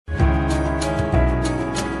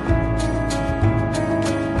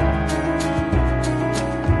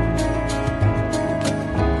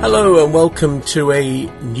Hello and welcome to a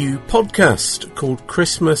new podcast called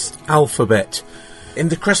Christmas Alphabet. In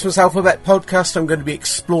the Christmas Alphabet podcast, I'm going to be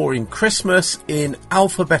exploring Christmas in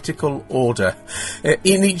alphabetical order.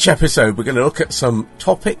 In each episode, we're going to look at some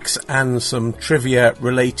topics and some trivia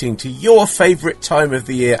relating to your favourite time of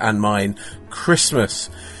the year and mine, Christmas.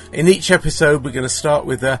 In each episode, we're going to start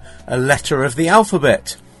with a letter of the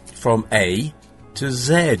alphabet, from A to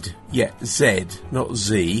Z. Yeah, Z, not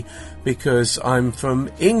Z, because I'm from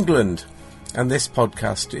England. And this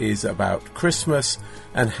podcast is about Christmas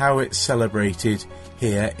and how it's celebrated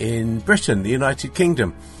here in Britain, the United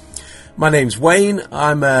Kingdom. My name's Wayne.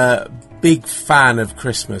 I'm a big fan of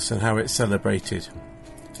Christmas and how it's celebrated.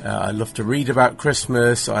 I love to read about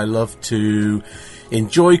Christmas. I love to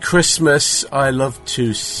enjoy Christmas. I love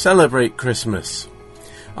to celebrate Christmas.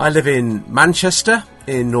 I live in Manchester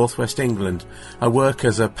in northwest England. I work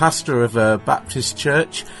as a pastor of a Baptist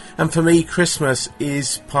church, and for me Christmas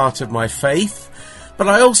is part of my faith. But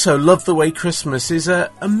I also love the way Christmas is a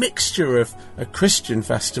mixture of a Christian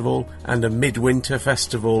festival and a midwinter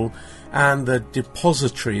festival and the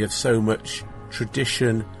depository of so much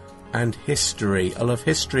tradition and history. I love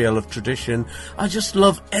history, I love tradition. I just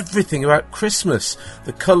love everything about Christmas.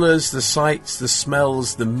 The colours, the sights, the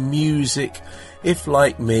smells, the music. If,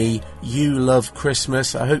 like me, you love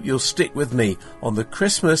Christmas, I hope you'll stick with me on the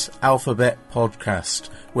Christmas Alphabet podcast,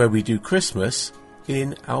 where we do Christmas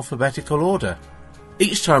in alphabetical order.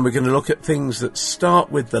 Each time we're going to look at things that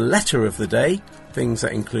start with the letter of the day, things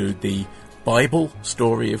that include the Bible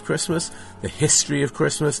story of Christmas, the history of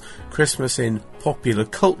Christmas, Christmas in popular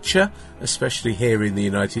culture, especially here in the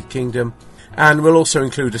United Kingdom, and we'll also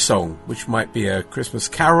include a song, which might be a Christmas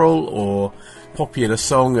carol or popular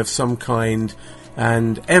song of some kind,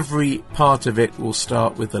 and every part of it will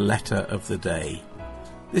start with the letter of the day.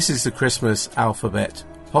 This is the Christmas Alphabet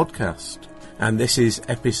podcast, and this is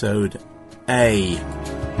episode A.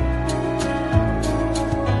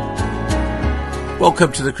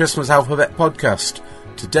 Welcome to the Christmas Alphabet podcast.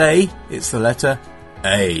 Today it's the letter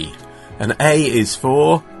A, and A is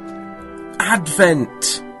for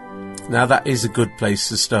Advent. Now that is a good place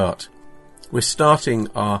to start. We're starting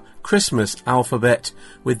our Christmas alphabet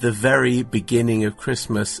with the very beginning of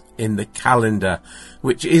Christmas in the calendar,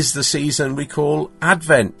 which is the season we call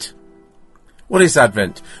Advent. What is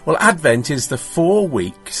Advent? Well, Advent is the 4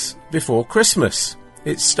 weeks before Christmas.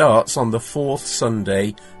 It starts on the 4th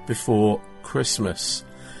Sunday before Christmas.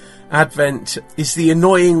 Advent is the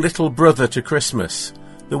annoying little brother to Christmas,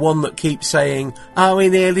 the one that keeps saying, "Are we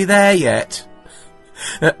nearly there yet?"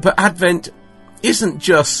 But Advent isn't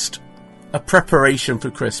just a preparation for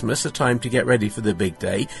Christmas, a time to get ready for the big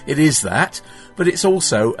day. It is that, but it's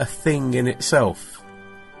also a thing in itself.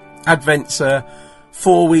 Advent's a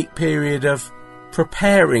 4-week period of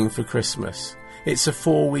preparing for Christmas. It's a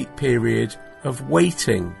 4-week period of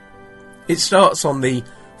waiting. It starts on the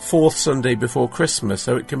 4th Sunday before Christmas,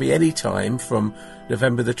 so it can be any time from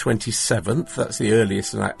November the 27th, that's the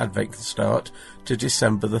earliest Advent can start, to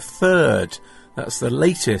December the 3rd, that's the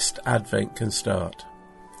latest Advent can start.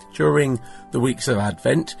 During the weeks of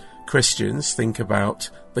Advent, Christians think about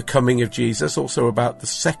the coming of Jesus, also about the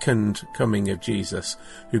second coming of Jesus,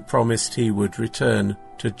 who promised he would return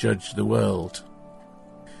to judge the world.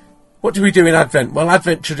 What do we do in Advent? Well,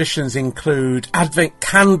 Advent traditions include Advent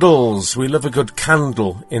candles. We love a good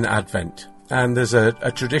candle in Advent. And there's a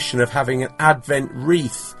tradition of having an Advent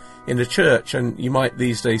wreath in a church, and you might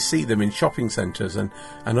these days see them in shopping centres and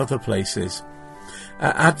other places.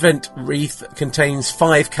 Advent wreath contains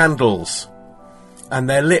 5 candles, and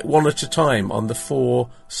they're lit one at a time on the 4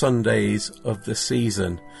 Sundays of the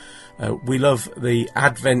season. We love the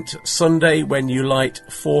Advent Sunday when you light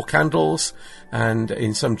 4 candles, and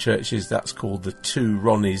in some churches that's called the 2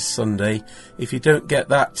 Ronnies Sunday. If you don't get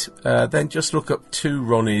that, then just look up 2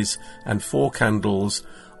 Ronnies and 4 candles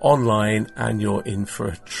online and you're in for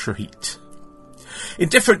a treat. In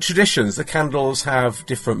different traditions, the candles have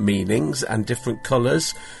different meanings and different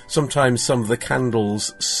colours. Sometimes some of the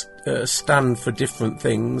candles stand for different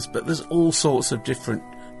things, but there's all sorts of different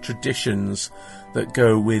traditions that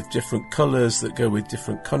go with different colours, that go with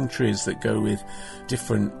different countries, that go with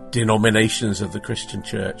different denominations of the Christian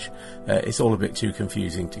church. It's all a bit too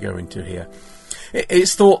confusing to go into here.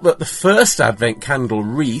 It's thought that the first Advent candle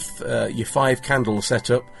wreath, your 5 candle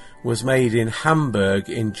setup, was made in Hamburg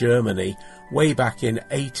in Germany way back in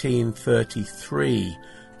 1833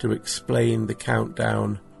 to explain the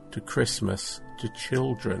countdown to Christmas to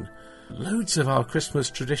children. Loads of our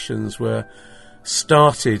Christmas traditions were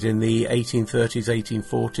started in the 1830s,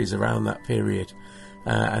 1840s, around that period.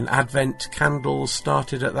 And Advent candles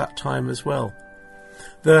started at that time as well.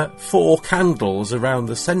 The 4 candles around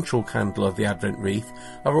the central candle of the Advent wreath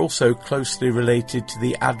are also closely related to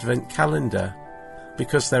the Advent calendar,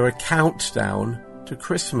 because they're a countdown to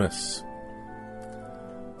Christmas.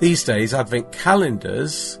 These days, Advent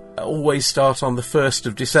calendars always start on the 1st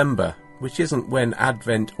of December, which isn't when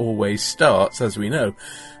Advent always starts, as we know,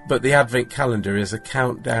 but the Advent calendar is a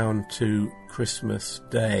countdown to Christmas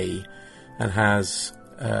Day and has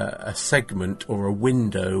a segment or a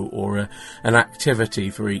window or an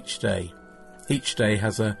activity for each day. Each day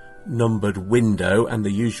has a numbered window, and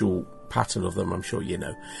the usual pattern of them, I'm sure you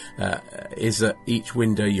know, is that each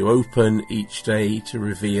window you open each day to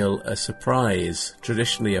reveal a surprise,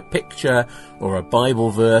 traditionally a picture or a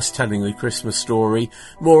Bible verse telling the Christmas story.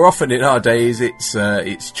 More often in our days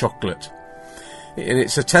it's chocolate. And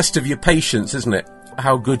it's a test of your patience, isn't it?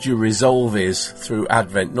 How good your resolve is through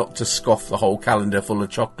Advent not to scoff the whole calendar full of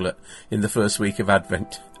chocolate in the first week of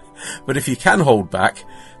Advent. But if you can hold back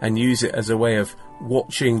and use it as a way of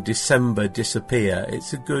watching December disappear,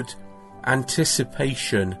 it's a good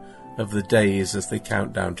anticipation of the days as they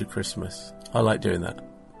count down to Christmas. I like doing that.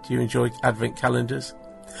 Do you enjoy Advent calendars?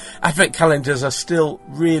 Advent calendars are still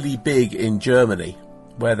really big in Germany,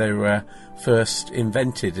 where they were first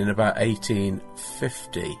invented in about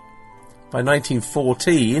 1850. By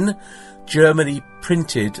 1914, Germany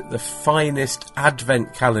printed the finest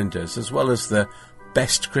Advent calendars, as well as the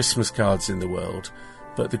best Christmas cards in the world.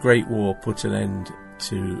 But the Great War put an end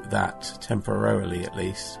to that, temporarily at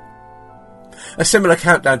least. A similar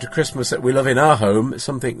countdown to Christmas that we love in our home,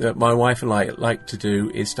 something that my wife and I like to do,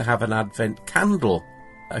 is to have an Advent candle.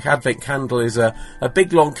 An Advent candle is a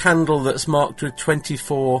big long candle that's marked with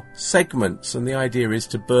 24 segments, and the idea is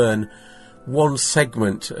to burn one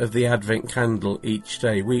segment of the Advent candle each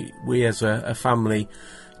day. We as a family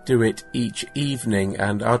do it each evening,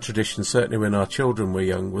 and our tradition, certainly when our children were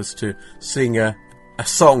young, was to sing a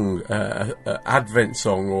song, an Advent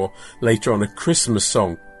song, or later on a Christmas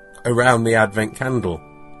song around the Advent candle.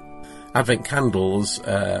 Advent candles,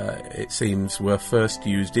 it seems, were first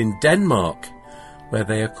used in Denmark, where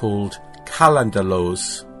they are called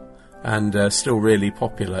kalenderlås, and still really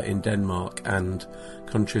popular in Denmark and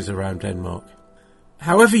countries around Denmark.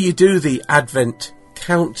 However you do the Advent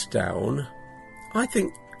countdown, I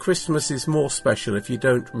think Christmas is more special if you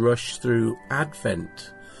don't rush through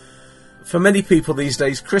Advent. For many people these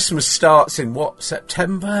days, Christmas starts in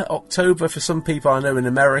September, October? For some people, I know in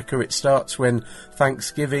America it starts when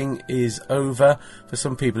Thanksgiving is over. For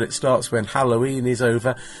some people it starts when Halloween is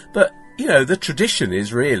over. But, you know, the tradition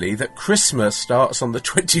is really that Christmas starts on the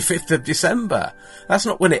 25th of December. That's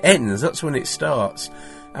not when it ends, that's when it starts.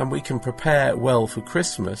 And we can prepare well for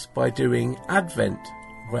Christmas by doing Advent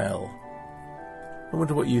well. I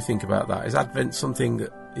wonder what you think about that. Is Advent something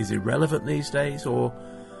that is irrelevant these days, or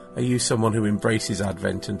are you someone who embraces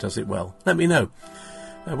Advent and does it well? Let me know.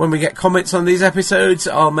 When we get comments on these episodes,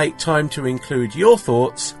 I'll make time to include your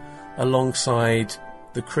thoughts alongside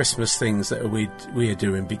the Christmas things that we are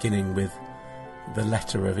doing, beginning with the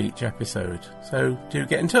letter of each episode. So do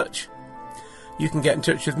get in touch. You can get in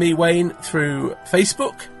touch with me, Wayne, through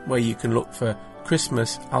Facebook, where you can look for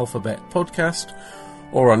Christmas Alphabet Podcast,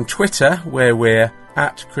 or on Twitter, where we're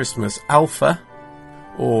at Christmas Alpha,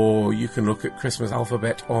 or you can look at Christmas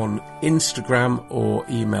Alphabet on Instagram or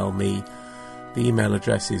email me. The email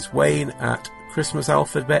address is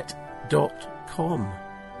wayne@christmasalphabet.com.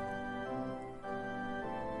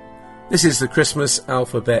 This is the Christmas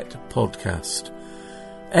Alphabet Podcast.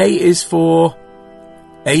 A is for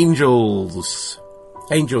angels.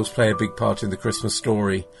 Angels play a big part in the Christmas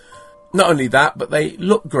story. Not only that, but they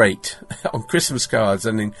look great on Christmas cards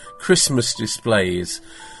and in Christmas displays.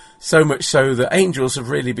 So much so that angels have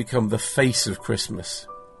really become the face of Christmas.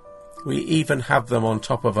 We even have them on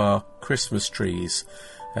top of our Christmas trees.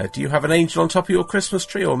 Do you have an angel on top of your Christmas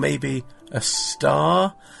tree, or maybe a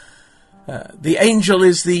star? The angel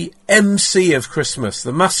is the MC of Christmas,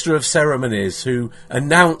 the master of ceremonies who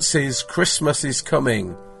announces Christmas is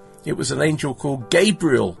coming. It was an angel called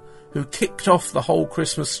Gabriel who kicked off the whole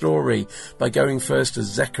Christmas story by going first to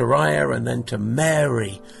Zechariah and then to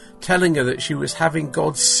Mary, telling her that she was having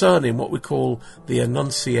God's son in what we call the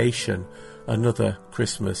Annunciation, another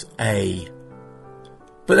Christmas A.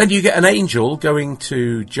 But then you get an angel going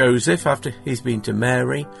to Joseph after he's been to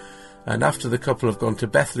Mary, and after the couple have gone to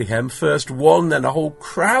Bethlehem, first one, then a whole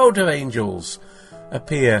crowd of angels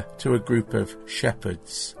appear to a group of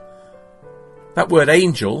shepherds. That word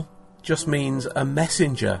angel just means a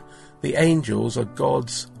messenger. The angels are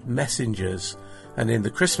God's messengers, and in the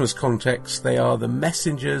Christmas context, they are the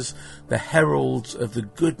messengers, the heralds of the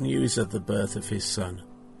good news of the birth of his son.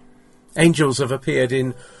 Angels have appeared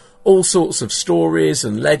in All sorts of stories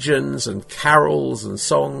and legends and carols and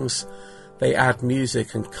songs. They add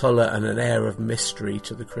music and colour and an air of mystery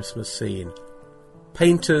to the Christmas scene.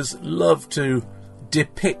 Painters love to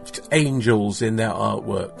depict angels in their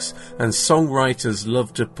artworks, and songwriters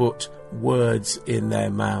love to put words in their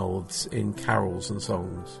mouths in carols and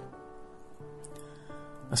songs.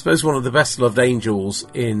 I suppose one of the best loved angels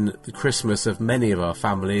in the Christmas of many of our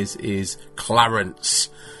families is Clarence,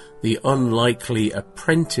 the unlikely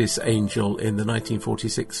apprentice angel in the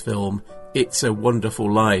 1946 film It's a Wonderful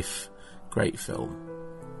Life. Great film.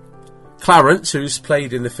 Clarence, who's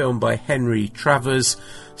played in the film by Henry Travers,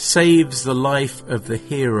 saves the life of the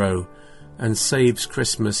hero and saves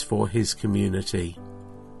Christmas for his community.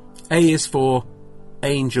 A is for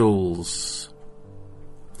angels.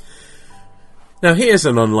 Now here's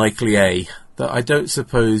an unlikely A that I don't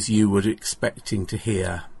suppose you were expecting to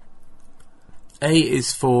hear. A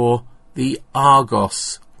is for the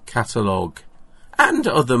Argos catalogue and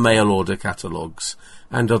other mail order catalogues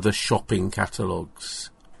and other shopping catalogues.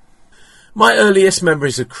 My earliest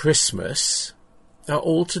memories of Christmas are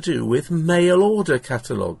all to do with mail order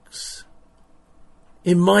catalogues.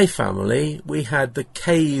 In my family, we had the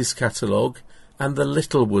K's catalogue and the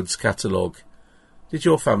Littlewoods catalogue. Did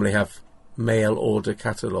your family have mail order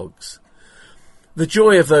catalogues? The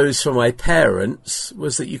joy of those for my parents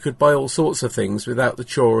was that you could buy all sorts of things without the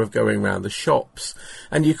chore of going round the shops,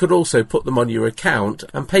 and you could also put them on your account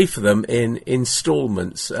and pay for them in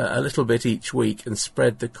instalments, a little bit each week, and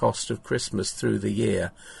spread the cost of Christmas through the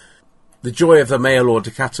year. The joy of the mail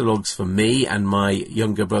order catalogues for me and my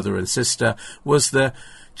younger brother and sister was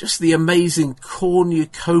just the amazing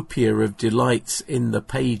cornucopia of delights in the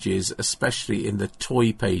pages, especially in the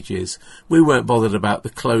toy pages. We weren't bothered about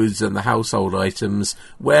the clothes and the household items.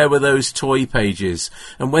 Where were those toy pages?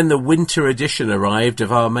 And when the winter edition arrived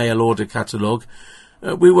of our mail order catalogue,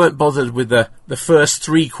 we weren't bothered with the first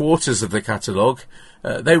 3/4 of the catalogue.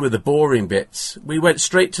 They were the boring bits. We went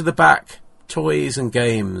straight to the back. Toys and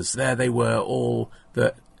games. There they were, all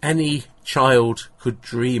that any child could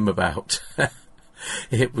dream about.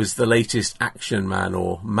 It was the latest Action Man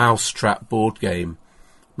or Mousetrap board game.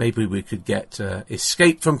 Maybe we could get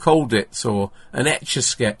Escape from Colditz or an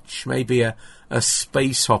Etch-a-Sketch, maybe a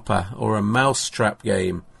Space Hopper or a Mousetrap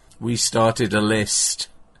game. We started a list.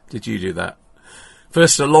 Did you do that?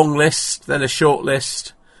 First a long list, then a short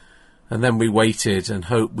list, and then we waited and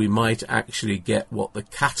hoped we might actually get what the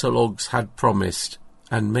catalogues had promised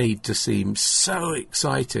and made to seem so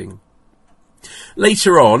exciting.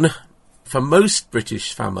 Later on, for most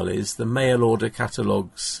British families, the mail order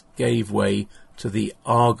catalogues gave way to the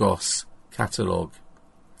Argos catalogue.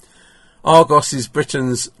 Argos is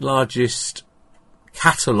Britain's largest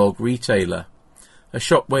catalogue retailer, a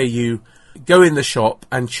shop where you go in the shop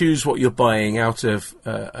and choose what you're buying out of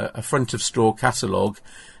a front of store catalogue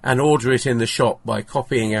and order it in the shop by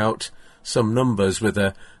copying out some numbers with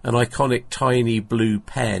an iconic tiny blue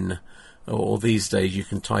pen, or these days you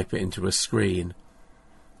can type it into a screen.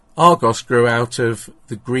 Argos grew out of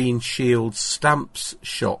the Green Shield stamps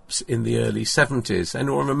shops in the early 70s.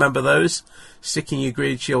 Anyone remember those? Sticking your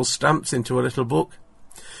Green Shield stamps into a little book?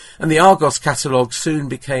 And the Argos catalogue soon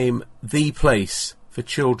became the place for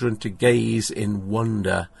children to gaze in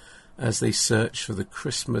wonder as they search for the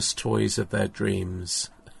Christmas toys of their dreams.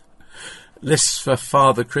 Lists for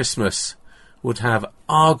Father Christmas would have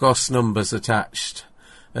Argos numbers attached,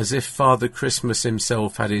 as if Father Christmas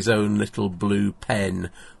himself had his own little blue pen,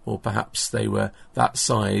 or perhaps they were that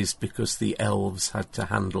size because the elves had to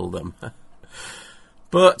handle them.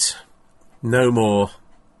 But no more.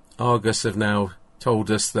 Argos have now told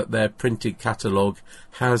us that their printed catalogue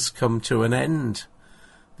has come to an end.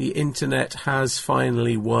 The internet has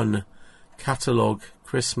finally won. Catalogue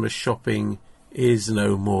Christmas shopping is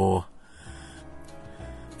no more.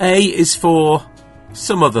 A is for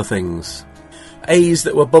some other things. A's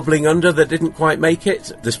that were bubbling under that didn't quite make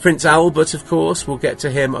it. There's Prince Albert, of course. We'll get to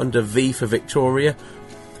him under V for Victoria.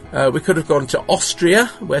 We could have gone to Austria,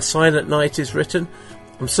 where Silent Night is written.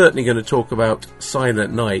 I'm certainly going to talk about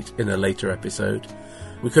Silent Night in a later episode.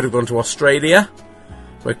 We could have gone to Australia,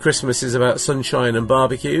 where Christmas is about sunshine and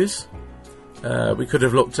barbecues. We could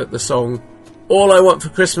have looked at the song All I Want for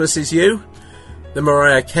Christmas Is You, the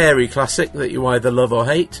Mariah Carey classic that you either love or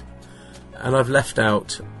hate. And I've left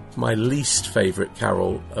out my least favourite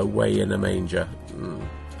carol, Away in a Manger.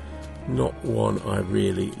 Not one I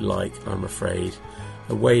really like, I'm afraid.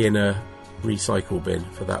 Away in a recycle bin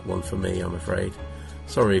for that one for me, I'm afraid.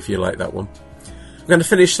 Sorry if you like that one. I'm going to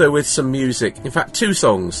finish though with some music. In fact, 2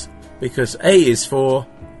 songs, because A is for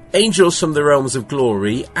Angels from the Realms of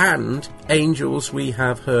Glory and Angels We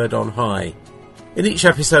Have Heard on High. In each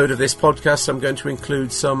episode of this podcast, I'm going to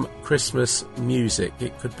include some Christmas music.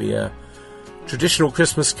 It could be a traditional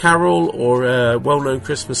Christmas carol or a well-known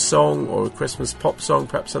Christmas song or a Christmas pop song,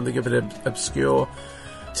 perhaps something a bit obscure.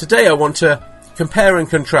 Today I want to compare and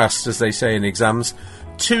contrast, as they say in exams,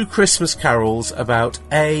 two Christmas carols about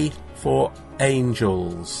A for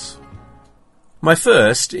Angels. My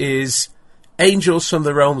first is Angels from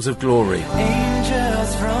the Realms of Glory.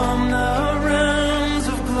 Angels from the realms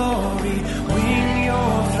of glory, wing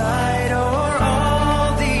your flight o'er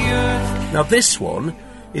all the earth. Now this one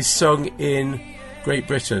is sung in Great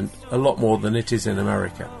Britain a lot more than it is in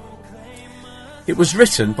America. It was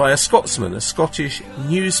written by a Scotsman, a Scottish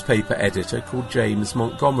newspaper editor called James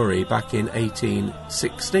Montgomery back in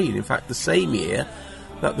 1816, in fact the same year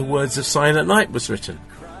that The Words of Silent Night was written.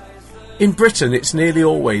 In Britain, it's nearly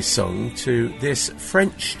always sung to this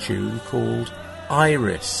French tune called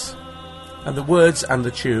Iris, and the words and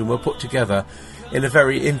the tune were put together in a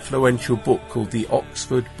very influential book called the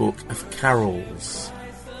Oxford Book of Carols.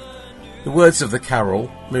 The words of the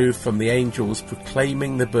carol move from the angels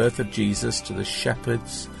proclaiming the birth of Jesus to the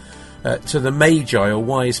shepherds, to the magi or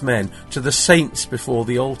wise men, to the saints before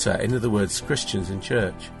the altar, in other words, Christians in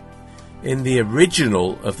church. In the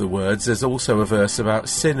original of the words, there's also a verse about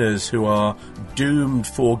sinners who are doomed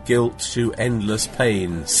for guilt to endless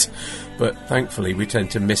pains. But thankfully, we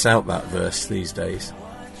tend to miss out that verse these days.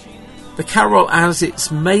 The carol, as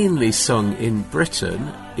it's mainly sung in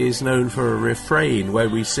Britain, is known for a refrain where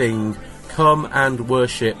we sing, "Come and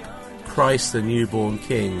worship Christ the newborn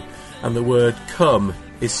King." And the word "come"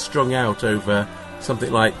 is strung out over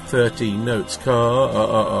something like 13 notes.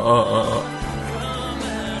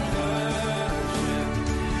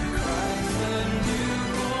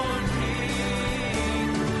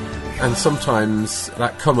 And sometimes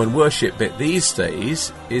that "come and worship" bit these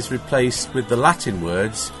days is replaced with the Latin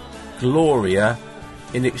words Gloria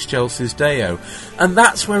in excelsis Deo. And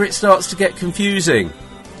that's where it starts to get confusing.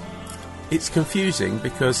 It's confusing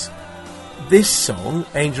because this song,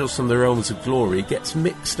 Angels from the Realms of Glory, gets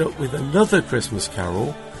mixed up with another Christmas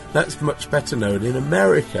carol that's much better known in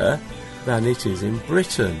America than it is in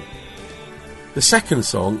Britain. The second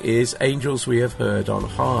song is Angels We Have Heard on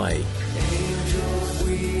High.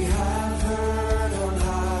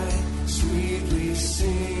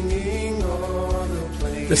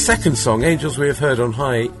 The second song, Angels We Have Heard on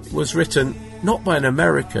High, was written not by an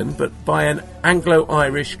American, but by an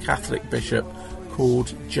Anglo-Irish Catholic bishop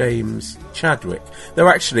called James Chadwick. Though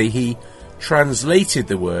actually he translated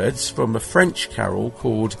the words from a French carol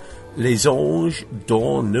called Les Anges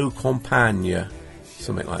dans nos campagnes,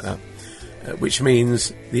 something like that, which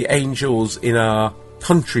means the angels in our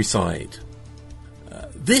countryside.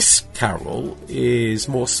 This carol is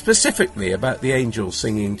more specifically about the angels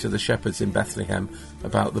singing to the shepherds in Bethlehem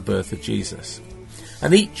about the birth of Jesus.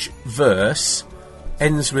 And each verse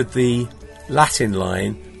ends with the Latin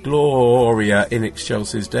line, Gloria in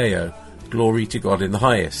excelsis Deo, glory to God in the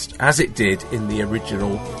highest, as it did in the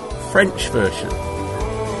original French version.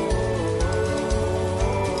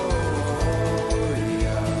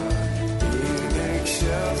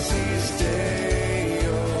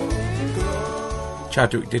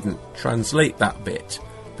 Chadwick didn't translate that bit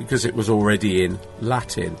because it was already in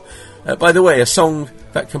Latin. By the way, a song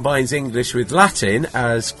that combines English with Latin,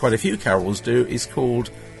 as quite a few carols do, is called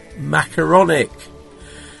Macaronic.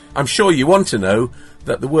 I'm sure you want to know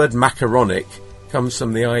that the word macaronic comes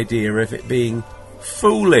from the idea of it being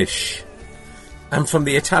foolish, and from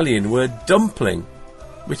the Italian word dumpling,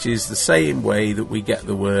 which is the same way that we get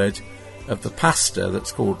the word of the pasta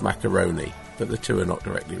that's called macaroni. But the two are not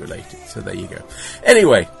directly related, so there you go.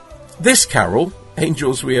 Anyway, this carol,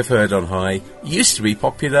 Angels We Have Heard on High, used to be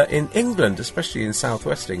popular in England, especially in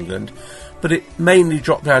southwest England, but it mainly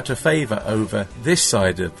dropped out of favour over this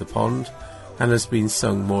side of the pond and has been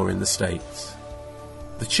sung more in the States.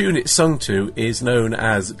 The tune it's sung to is known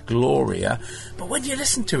as Gloria, but when you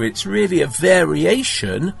listen to it, it's really a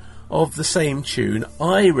variation of the same tune,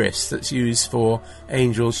 Iris, that's used for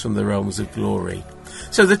Angels from the Realms of Glory.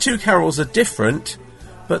 So the two carols are different,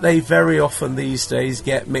 but they very often these days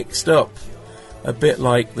get mixed up. A bit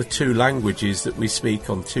like the two languages that we speak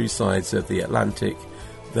on two sides of the Atlantic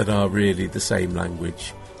that are really the same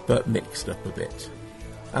language, but mixed up a bit.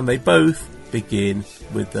 And they both begin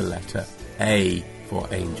with the letter A for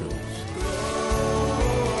angels.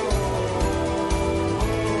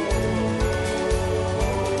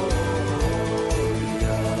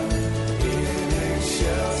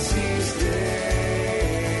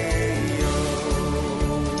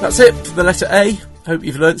 That's it for the letter A. Hope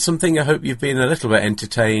you've learnt something. I hope you've been a little bit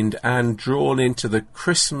entertained and drawn into the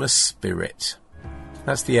Christmas spirit.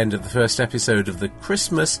 That's the end of the first episode of the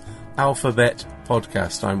Christmas Alphabet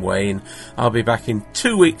podcast. I'm Wayne. I'll be back in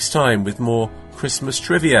 2 weeks' time with more Christmas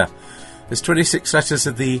trivia. There's 26 letters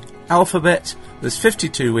of the alphabet. There's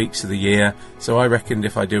 52 weeks of the year. So I reckon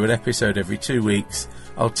if I do an episode every 2 weeks,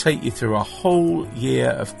 I'll take you through a whole year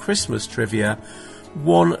of Christmas trivia,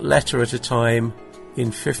 one letter at a time, in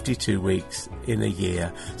 52 weeks in a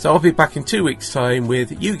year. So I'll be back in 2 weeks' time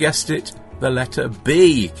with, you guessed it, the letter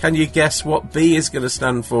B. Can you guess what B is going to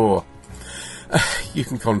stand for? You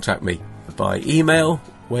can contact me by email,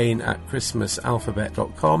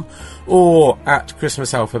 wayne@christmasalphabet.com, or at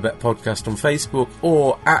Christmas Alphabet Podcast on Facebook,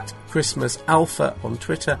 or at Christmas Alpha on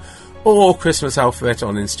Twitter, or Christmas Alphabet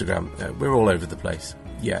on Instagram. We're all over the place.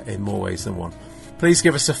 Yeah, in more ways than one. Please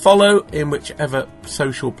give us a follow in whichever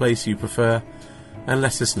social place you prefer, and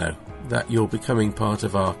let us know that you're becoming part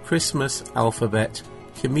of our Christmas Alphabet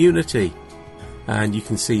community. And you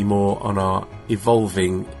can see more on our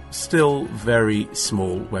evolving, still very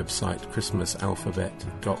small website,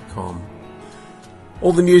 christmasalphabet.com.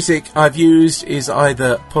 All the music I've used is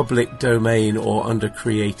either public domain or under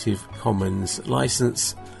Creative Commons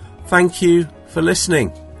license. Thank you for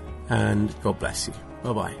listening, and God bless you.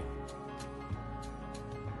 Bye-bye.